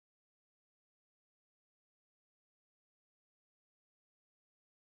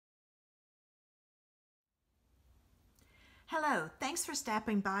Hello, thanks for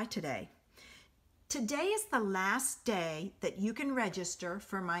stopping by today. Today is the last day that you can register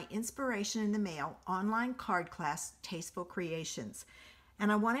for my Inspiration in the Mail online card class, Tasteful Creations.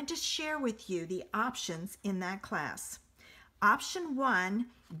 And I wanted to share with you the options in that class. Option 1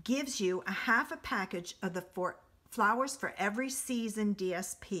 gives you a half a package of the Flowers for Every Season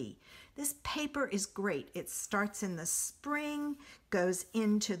DSP. This paper is great. It starts in the spring, goes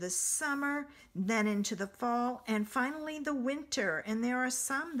into the summer, then into the fall, and finally the winter. And there are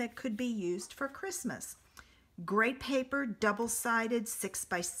some that could be used for Christmas. Great paper, double-sided,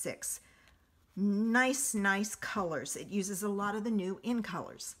 6x6. Nice colors. It uses a lot of the new in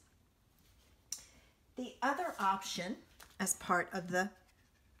colors. The other option, as part of the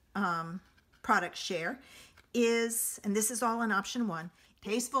product share, is, and this is all in option 1,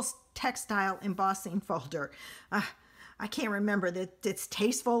 Tasteful Textile Embossing Folder. I can't remember that it's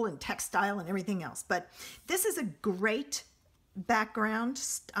tasteful and textile and everything else, but this is a great background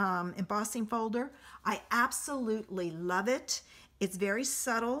embossing folder. I absolutely love it. It's very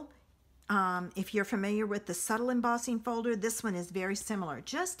subtle. If you're familiar with the subtle embossing folder, this one is very similar.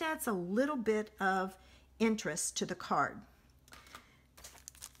 Just adds a little bit of interest to the card.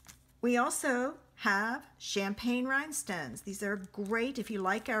 We also have champagne rhinestones. These are great if you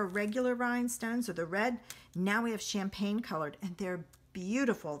like our regular rhinestones or the red. Now we have champagne colored and they're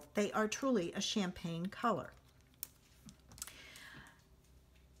beautiful. They are truly a champagne color.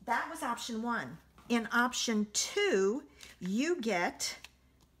 That was option 1. In option 2, you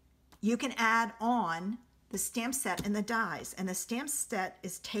can add on the stamp set and the dies. And the stamp set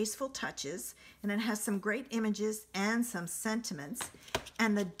is Tasteful Touches, and it has some great images and some sentiments.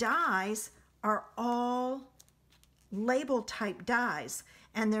 And the dies are all label type dies,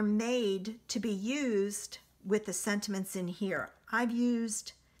 and they're made to be used with the sentiments in here. I've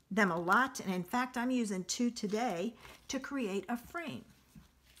used them a lot, and in fact I'm using 2 today to create a frame.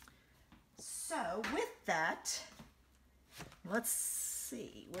 So with that, let's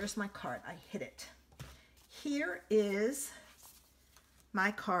see, where's my card? I hid it. Here is my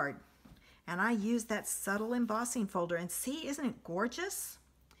card, and I use that subtle embossing folder, and see, isn't it gorgeous?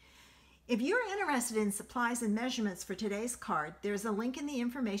 If you're interested in supplies and measurements for today's card, there's a link in the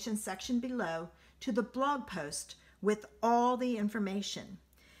information section below to the blog post with all the information.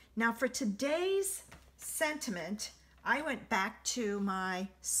 Now for today's sentiment, I went back to my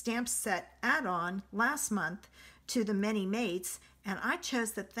stamp set add-on last month to the Many Mates, and I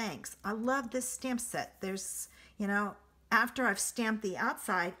chose the Thanks. I love this stamp set. There's, you know, after I've stamped the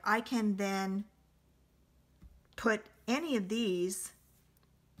outside, I can then put any of these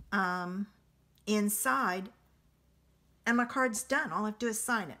inside and my card's done. All I have to do is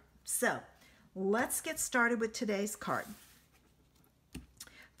sign it. So let's get started with today's card.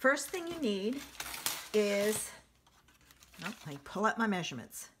 First thing you need is, let me pull up my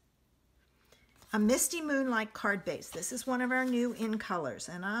measurements. A Misty Moonlight card base. This is one of our new in colors,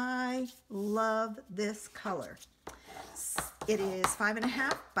 and I love this color. It is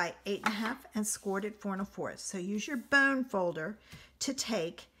 5.5 by 8.5 and scored at 4 1/4. So use your bone folder to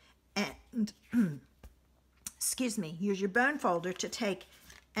take and excuse me, use your bone folder to take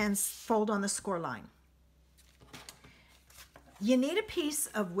and fold on the score line. You need a piece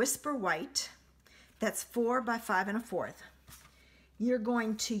of Whisper White that's 4 by 5 1/4. You're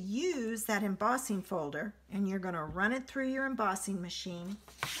going to use that embossing folder and you're going to run it through your embossing machine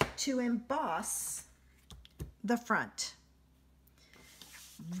to emboss the front.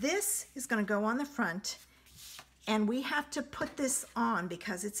 This is going to go on the front, and we have to put this on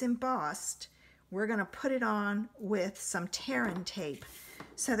because it's embossed. We're going to put it on with some tear-in tape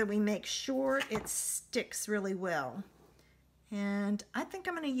so that we make sure it sticks really well. And I think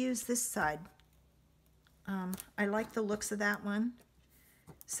I'm going to use this side. I like the looks of that one.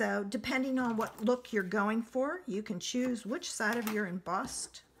 So depending on what look you're going for, you can choose which side of your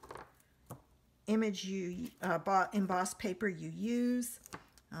embossed image embossed paper you use.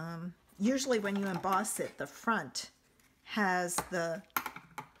 Usually when you emboss it, the front has the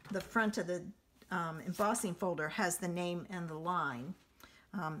front of the embossing folder has the name and the line.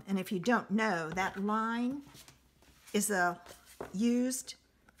 And if you don't know, that line is used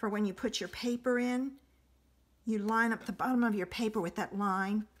for when you put your paper in. You line up the bottom of your paper with that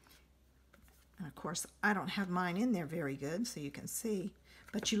line. And of course, I don't have mine in there very good, so you can see.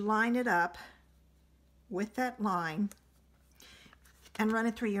 But you line it up with that line and run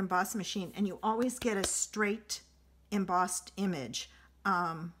it through your embossing machine, and you always get a straight embossed image.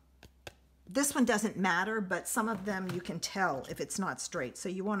 This one doesn't matter, but some of them you can tell if it's not straight. So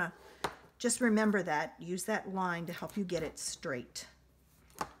you want to just remember that. Use that line to help you get it straight.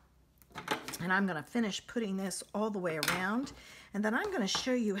 And I'm going to finish putting this all the way around. And then I'm going to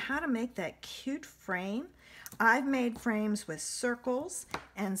show you how to make that cute frame. I've made frames with circles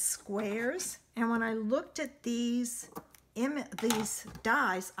and squares. And when I looked at these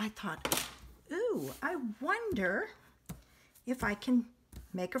dies, I thought, ooh, I wonder if I can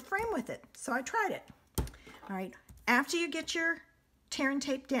make a frame with it. So I tried it. All right, after you get your tear and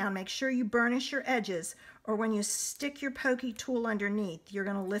tape down, make sure you burnish your edges, or when you stick your pokey tool underneath, you're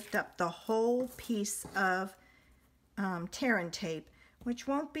going to lift up the whole piece of tear and tape, which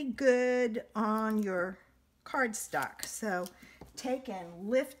won't be good on your cardstock. So take and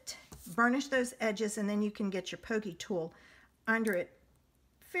lift, burnish those edges, and then you can get your pokey tool under it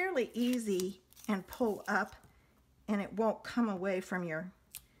fairly easy and pull up, and it won't come away from your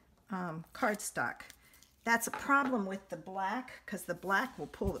cardstock. That's a problem with the black, because the black will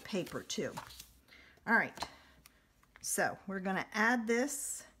pull the paper too. All right, so we're going to add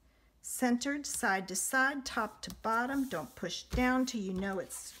this centered side to side, top to bottom. Don't push down till you know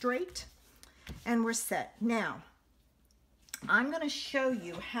it's straight, and we're set. Now, I'm going to show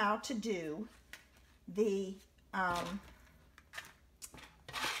you how to do the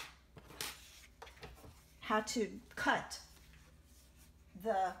how to cut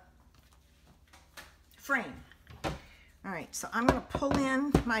the frame. All right, so I'm going to pull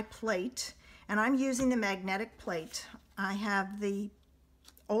in my plate, and I'm using the magnetic plate. I have the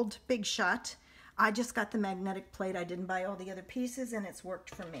old Big Shot. I just got the magnetic plate. I didn't buy all the other pieces, and it's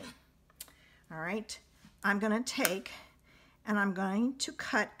worked for me. All right, I'm going to take and I'm going to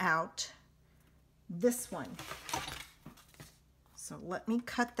cut out this one. So let me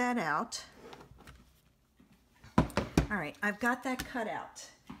cut that out. All right, I've got that cut out.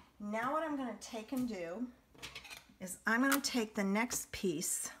 Now what I'm going to take and do is I'm going to take the next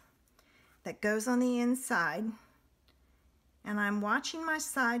piece that goes on the inside, and I'm watching my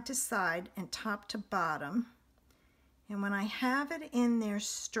side to side and top to bottom, and when I have it in there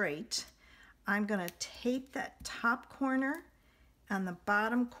straight, I'm going to tape that top corner and the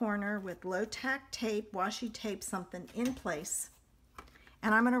bottom corner with low tack tape, washi tape, something in place,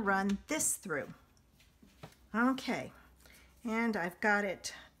 and I'm going to run this through. Okay, and I've got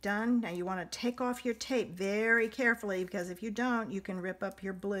it done. Now you want to take off your tape very carefully, because if you don't, you can rip up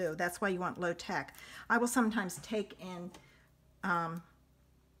your blue. That's why you want low tack. I will sometimes take and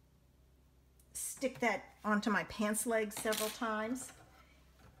stick that onto my pants leg several times.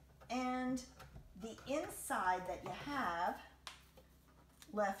 And the inside that you have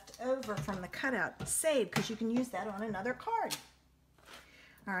left over from the cutout, save, because you can use that on another card.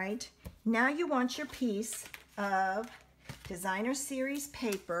 All right, now you want your piece of designer series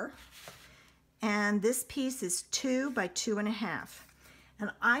paper, and this piece is 2 by 2.5.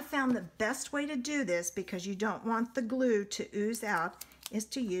 And I found the best way to do this, because you don't want the glue to ooze out, is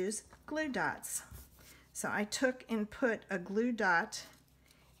to use glue dots. So I took and put a glue dot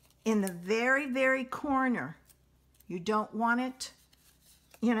in the very, very corner. You don't want it,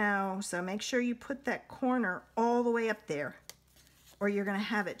 you know, so make sure you put that corner all the way up there, or you're going to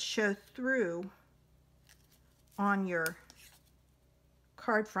have it show through on your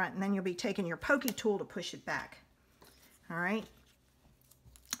card front, and then you'll be taking your pokey tool to push it back. All right,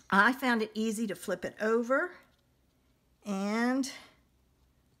 I found it easy to flip it over, and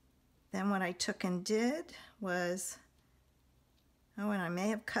then what I took and did was, oh, and I may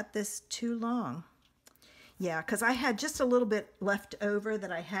have cut this too long. Yeah, because I had just a little bit left over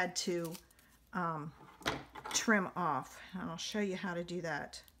that I had to trim off. And I'll show you how to do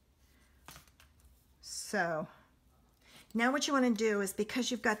that. So now what you want to do is, because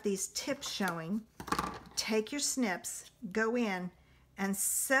you've got these tips showing, take your snips, go in and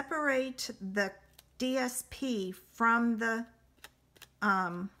separate the DSP from the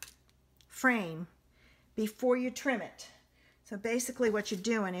frame before you trim it. So basically what you're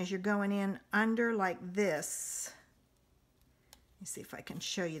doing is you're going in under like this. Let me see if I can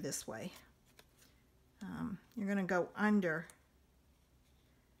show you this way. You're going to go under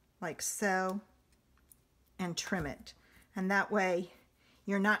like so and trim it. And that way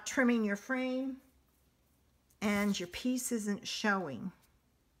you're not trimming your frame and your piece isn't showing.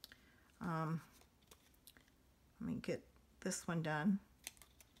 Let me get this one done.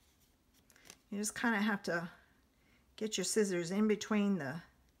 You just kind of have to get your scissors in between the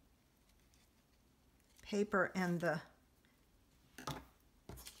paper and the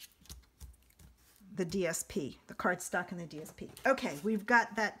DSP, the cardstock and the DSP. Okay, we've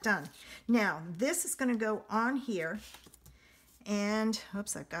got that done. Now, this is going to go on here, and,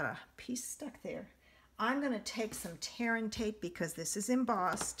 oops, I've got a piece stuck there. I'm going to take some tear and tape, because this is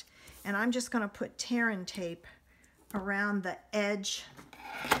embossed, and I'm just going to put tear and tape around the edge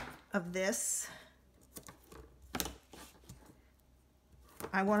of this.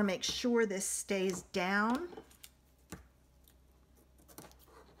 I want to make sure this stays down.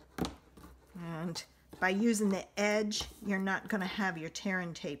 And by using the edge, you're not going to have your tear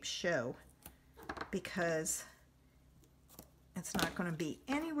and tape show because it's not going to be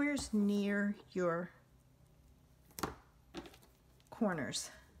anywhere near your corners.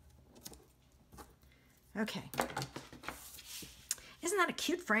 Okay. Isn't that a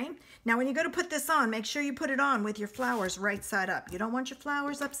cute frame? Now when you go to put this on, make sure you put it on with your flowers right side up. You don't want your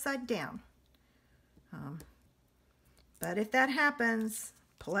flowers upside down. But if that happens,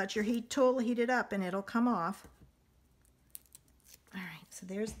 pull out your heat tool, heat it up, and it'll come off. All right, so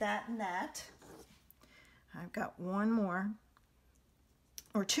there's that and that. I've got one more,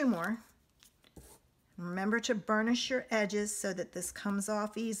 or two more. Remember to burnish your edges so that this comes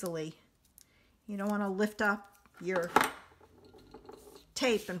off easily. You don't want to lift up your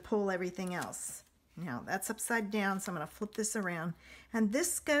tape and pull everything else. Now that's upside down, so I'm going to flip this around. And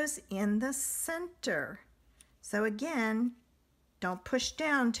this goes in the center. So again, don't push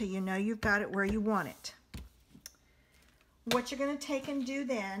down till you know you've got it where you want it. What you're going to take and do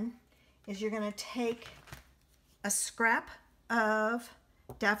then is you're going to take a scrap of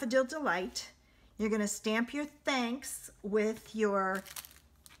Daffodil Delight. You're going to stamp your thanks with your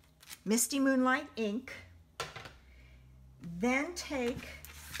Misty Moonlight ink. Then take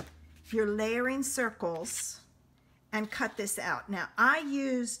your layering circles and cut this out. Now I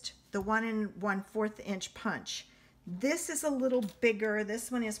used the 1 1/4 inch punch. This is a little bigger.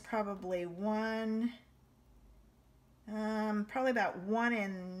 This one is probably probably about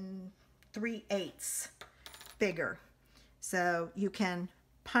 1 3/8 bigger. So you can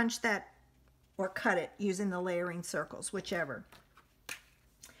punch that or cut it using the layering circles, whichever.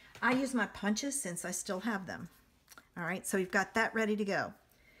 I use my punches since I still have them. All right, so we've got that ready to go.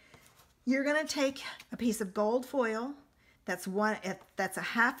 You're going to take a piece of gold foil that's a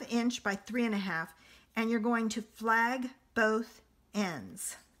 1/2 inch by 3.5, and you're going to flag both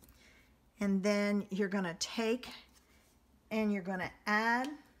ends. And then you're going to take and you're going to add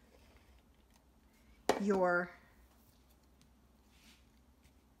your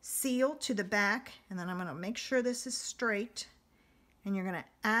seal to the back, and then I'm going to make sure this is straight, and you're going to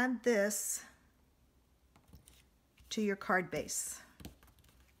add this to your card base.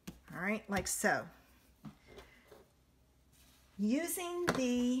 All right, like so. Using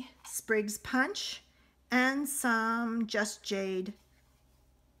the Sprigs punch and some Just Jade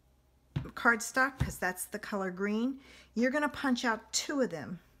cardstock, because that's the color green, you're going to punch out 2 of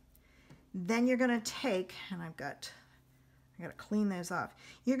them. Then you're going to take, and I got to clean those off.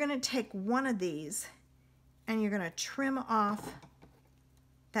 You're going to take one of these and you're going to trim off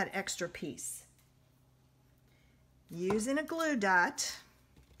that extra piece. Using a glue dot,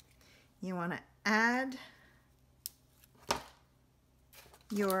 you want to add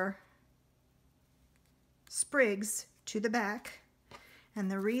your sprigs to the back.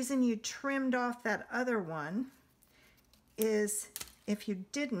 And the reason you trimmed off that other one is if you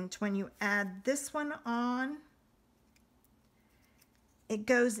didn't, when you add this one on, it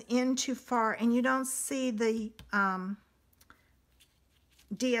goes in too far and you don't see the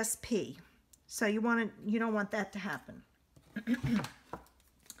DSP. So you don't want that to happen.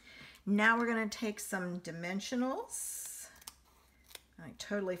 Now we're going to take some dimensionals. I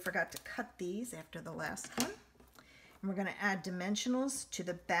totally forgot to cut these after the last one. And we're going to add dimensionals to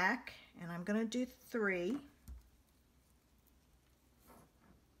the back, and I'm going to do 3.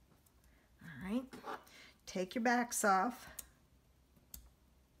 All right. Take your backs off.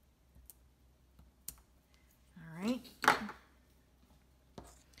 All right.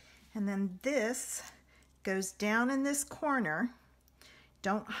 And then this goes down in this corner.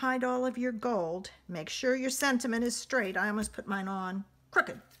 Don't hide all of your gold. Make sure your sentiment is straight. I almost put mine on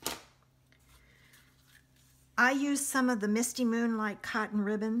crooked. I use some of the Misty Moonlight cotton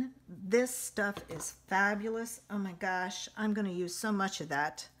ribbon. This stuff is fabulous. Oh my gosh, I'm going to use so much of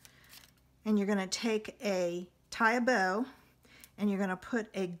that. And you're going to tie a bow, and you're going to put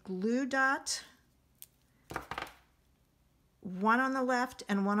a glue dot, one on the left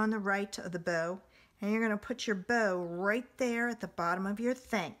and one on the right of the bow, and you're going to put your bow right there at the bottom of your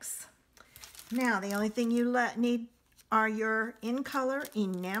thanks. Now the only thing you need are your in color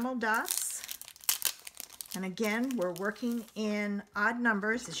enamel dots, and again we're working in odd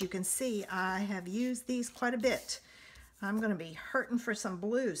numbers. As you can see, I have used these quite a bit. I'm going to be hurting for some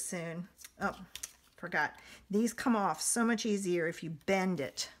blue soon. Oh, forgot. These come off so much easier if you bend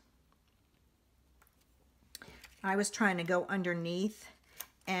it. I was trying to go underneath,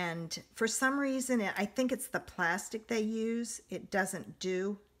 and for some reason, I think it's the plastic they use. It doesn't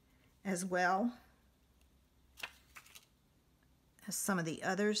do. as well as some of the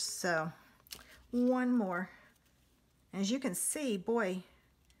others. So one more. As you can see, boy,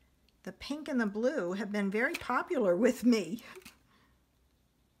 the pink and the blue have been very popular with me.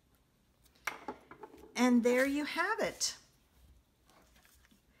 And there you have it.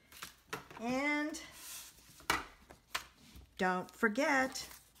 And don't forget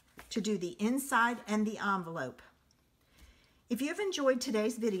to do the inside and the envelope. If you've enjoyed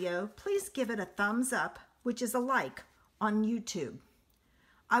today's video, please give it a thumbs up, which is a like, on YouTube.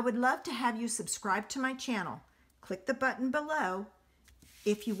 I would love to have you subscribe to my channel. Click the button below.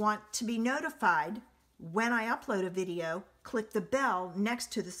 If you want to be notified when I upload a video, click the bell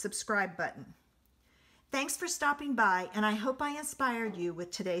next to the subscribe button. Thanks for stopping by, and I hope I inspired you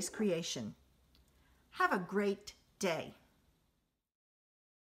with today's creation. Have a great day.